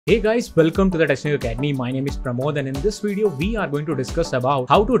Hey guys, welcome to the TestNG Academy. My name is Pramod, and in this video, we are going to discuss about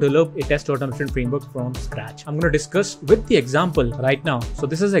how to develop a test automation framework from scratch. I'm going to discuss with the example right now. So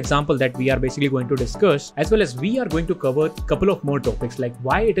this is an example that we are basically going to discuss, as well as we are going to cover a couple of more topics like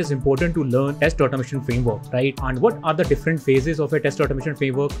why it is important to learn test automation framework, right? And what are the different phases of a test automation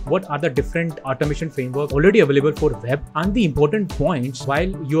framework? What are the different automation framework already available for web, and the important points while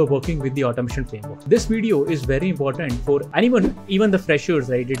you are working with the automation framework. This video is very important for anyone, even the freshers,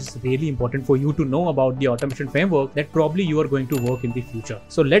 right? It's really important for you to know about the automation framework that probably you are going to work in the future.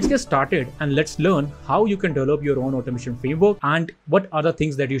 So let's get started and let's learn how you can develop your own automation framework and what are the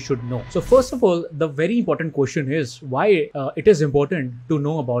things that you should know. So first of all, the very important question is why it is important to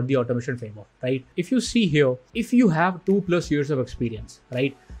know about the automation framework, right? If you see here, if you have 2+ years of experience,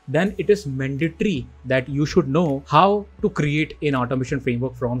 right, then it is mandatory that you should know how to create an automation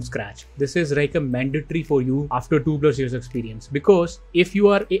framework from scratch. This is like a mandatory for you after 2+ years experience, because if you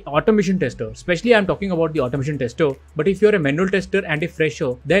are an automation tester, especially I'm talking about the automation tester, but if you're a manual tester and a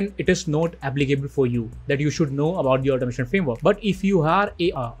fresher, then it is not applicable for you that you should know about the automation framework. But if you are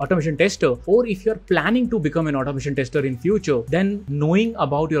a automation tester, or if you're planning to become an automation tester in future, then knowing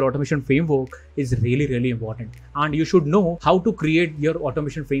about your automation framework is really important, and you should know how to create your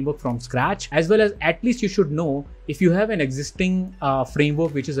automation framework from scratch, as well as at least you should know if you have an existing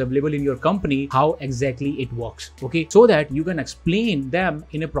framework which is available in your company, how exactly it works, okay, so that you can explain them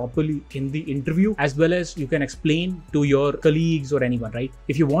in a properly in the interview, as well as you can explain to your colleagues or anyone, right?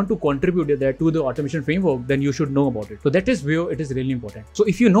 If you want to contribute that to the automation framework, then you should know about it. So that is where it is really important. So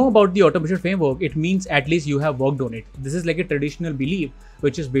if you know about the automation framework, it means at least you have worked on it. This is like a traditional belief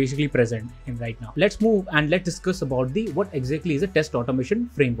which is basically present in right now. Let's move and let's discuss about the what exactly is a test automation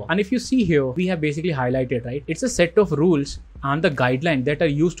framework. And if you see here, we have basically highlighted, right? It's a set of rules and the guidelines that are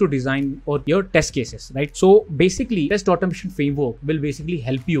used to design or your test cases, right? So basically, test automation framework will basically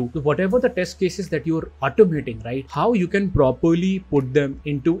help you to whatever the test cases that you're automating, right? How you can properly put them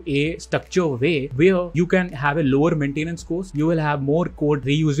into a structured way where you can have a lower maintenance cost, you will have more code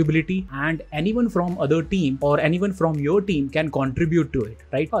reusability, and anyone from other team or anyone from your team can contribute to it,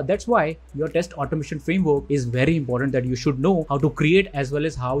 right? That's why your test automation framework is very important, that you should know how to create as well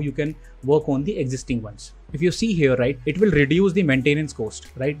as how you can work on the existing ones. If you see here, right, it will reduce the maintenance cost,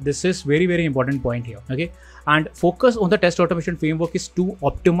 right? This is very important point here, okay? And focus on the test automation framework is to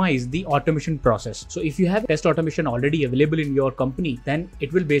optimize the automation process. So if you have test automation already available in your company, then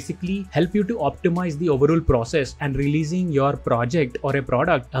it will basically help you to optimize the overall process and releasing your project or a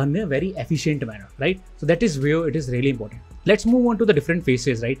product in a very efficient manner, right? So that is where it is really important. Let's move on to the different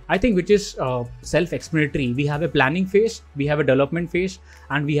phases, right? I think which is self-explanatory. We have a planning phase, we have a development phase,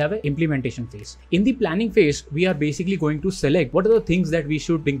 and we have an implementation phase. In the planning phase, we are basically going to select what are the things that we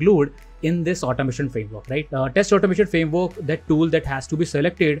should include in this automation framework, right? Test automation framework, that tool that has to be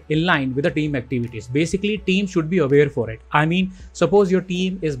selected in line with the team activities. Basically, team should be aware for it. I mean, suppose your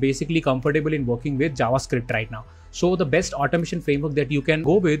team is basically comfortable in working with JavaScript right now. So the best automation framework that you can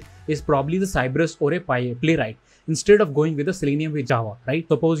go with is probably the Cypress or a Playwright, instead of going with the Selenium with Java, right?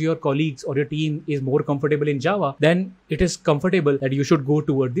 Suppose your colleagues or your team is more comfortable in Java, then it is comfortable that you should go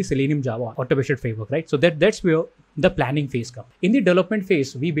toward the Selenium Java automation framework, right? So that's where the planning phase comes. In the development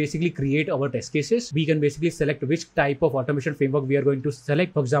phase, we basically create our test cases. We can basically select which type of automation framework we are going to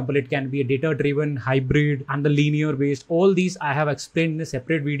select. For example, it can be a data-driven, hybrid, and the linear based. All these I have explained in a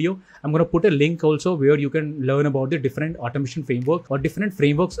separate video. I'm going to put a link also where you can learn about the different automation framework or different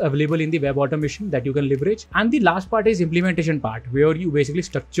frameworks available in the web automation that you can leverage. And the last part is implementation part, where you basically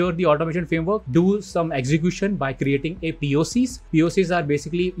structure the automation framework, do some execution by creating a POCs. POCs are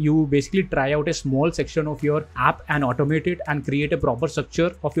basically, you basically try out a small section of your app and automate it and create a proper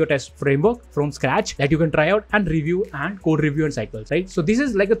structure of your test framework from scratch that you can try out and review and code review and cycles, right? So this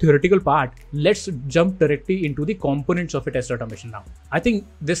is like a theoretical part. Let's jump directly into the components of a test automation now. I think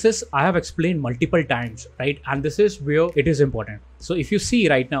this is, I have explained multiple times, right? And this is where it is important. So if you see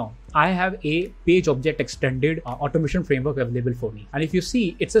right now, I have a page object extended automation framework available for me. And if you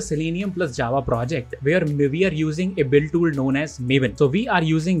see, it's a Selenium plus Java project where we are using a build tool known as Maven. So we are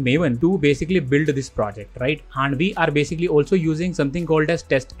using Maven to basically build this project, right? And we are basically also using something called as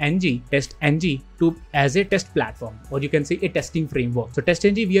TestNG as a test platform, or you can say a testing framework. So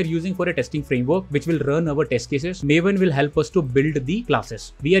TestNG we are using for a testing framework which will run our test cases. Maven will help us to build the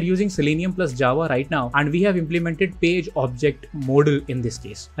classes. We are using Selenium plus Java right now, and we have implemented page object model in this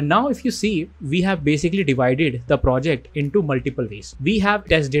case. And now if you see, we have basically divided the project into multiple ways. We have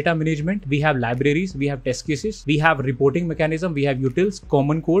test data management, we have libraries, we have test cases, we have reporting mechanism, we have utils,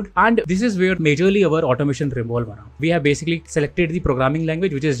 common code, and this is where majorly our automation revolve around. We have basically selected the programming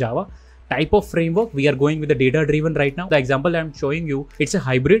language, which is Java, type of framework. We are going with the data driven right now. The example I'm showing you, it's a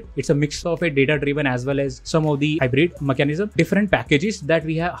hybrid. It's a mix of a data driven as well as some of the hybrid mechanism, different packages that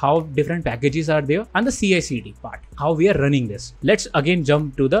we have, how different packages are there, and the CI/CD part, how we are running this. Let's again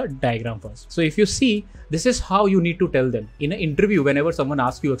jump to the diagram first. So if you see, this is how you need to tell them in an interview. Whenever someone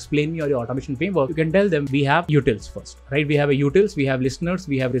asks you, explain me your automation framework, you can tell them we have utils first, right? We have a utils, we have listeners,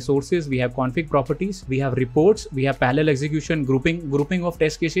 we have resources, we have config properties, we have reports, we have parallel execution, grouping of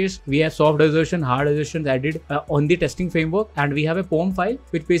test cases, we have soft assertion, hard assertions added on the testing framework, and we have a POM file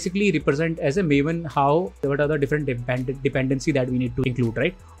which basically represent as a Maven what are the different dependency that we need to include,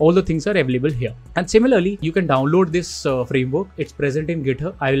 right? All the things are available here. And similarly, you can download this framework. It's present in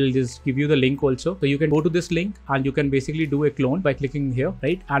GitHub. I will just give you the link also, so you can go to this link and you can basically do a clone by clicking here,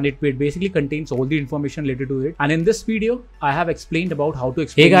 right? And it basically contains all the information related to it. And in this video, I have explained about how to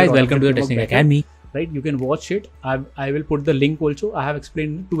explain. Hey guys, welcome to the TestNG Academy. Right, you can watch it. I will put the link also. I have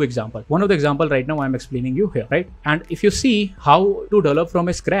explained two examples. One of the example right now I'm explaining you here, right? And if you see how to develop from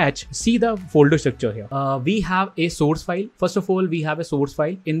a scratch, see the folder structure here. We have a source file. First of all, we have a source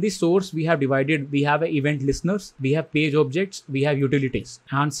file. In this source, we have divided. We have a event listeners. We have page objects. We have utilities.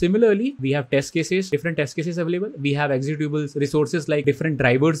 And similarly, we have test cases. Different test cases available. We have executables, resources like different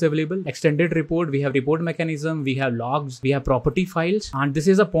drivers available. Extended report. We have report mechanism. We have logs. We have property files. And this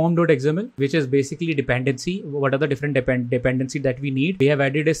is a pom.xml, which is basically dependency. What are the different dependency that we need? We have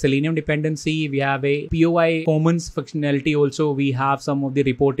added a selenium dependency. We have a POI commons functionality also. We have some of the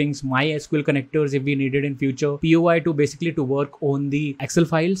reportings, MySQL connectors if we needed in future. POI to basically to work on the Excel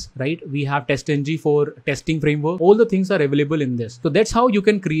files, right? We have TestNG for testing framework. All the things are available in this. So that's how you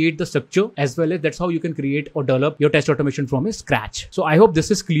can create the structure, as well as that's how you can create or develop your test automation from a scratch. So I hope this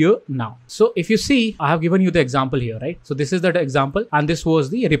is clear now. So if you see, I have given you the example here, right? So this is that example, and this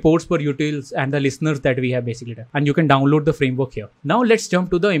was the reports per utils and the listeners that we have basically done. And you can download the framework here. Now let's jump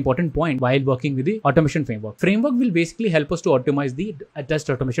to the important point while working with the automation framework. Framework will basically help us to optimize the test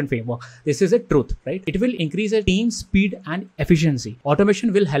automation framework. This is a truth, right? It will increase a team speed and efficiency.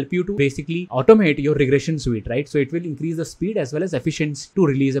 Automation will help you to basically automate your regression suite, right? So it will increase the speed as well as efficiency to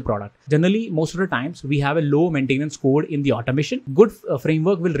release a product. Generally, most of the times we have a low maintenance code in the automation. Good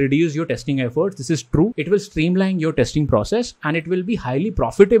framework will reduce your testing efforts. This is true. It will streamline your testing process, and it will be highly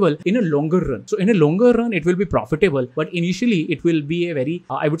profitable in a longer run. So in a longer run, it will be profitable, but initially it will be a very,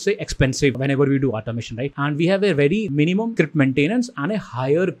 I would say, expensive whenever we do automation, right? And we have a very minimum script maintenance and a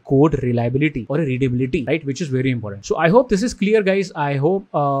higher code reliability or a readability, right? Which is very important. So I hope this is clear, guys. I hope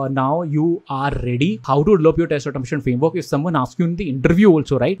now you are ready how to develop your test automation framework. If someone asks you in the interview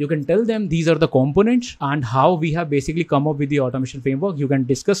also, right, you can tell them these are the components and how we have basically come up with the automation framework. You can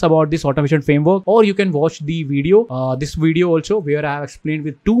discuss about this automation framework, or you can watch the video, this video also, where I have explained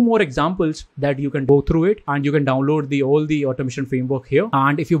with two more examples that you can go through it, and you can download all the automation framework here.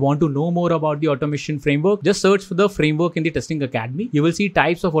 And if you want to know more about the automation framework, just search for the framework in the Testing Academy. You will see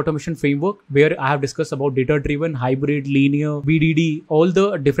types of automation framework where I have discussed about data driven, hybrid, linear, VDD, all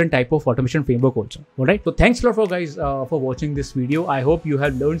the different type of automation framework also. All right. So thanks a lot for guys for watching this video. I hope you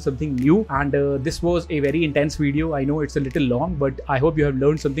have learned something new, and this was a very intense video. I know it's a little long, but I hope you have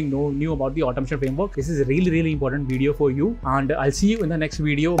learned something new about the automation framework. This is a really important video for you, and I'll see you in the next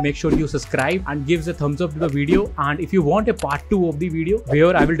video. Make sure you subscribe and give a thumbs up to the video. And if you want a part 2 of the video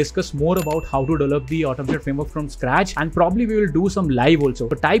where I will discuss more about how to develop the automation framework from scratch, and probably we will do some live also.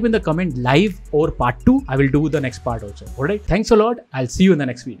 So type in the comment live or part 2. I will do the next part also. All right. Thanks a lot. I'll see you in the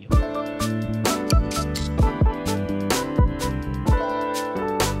next video.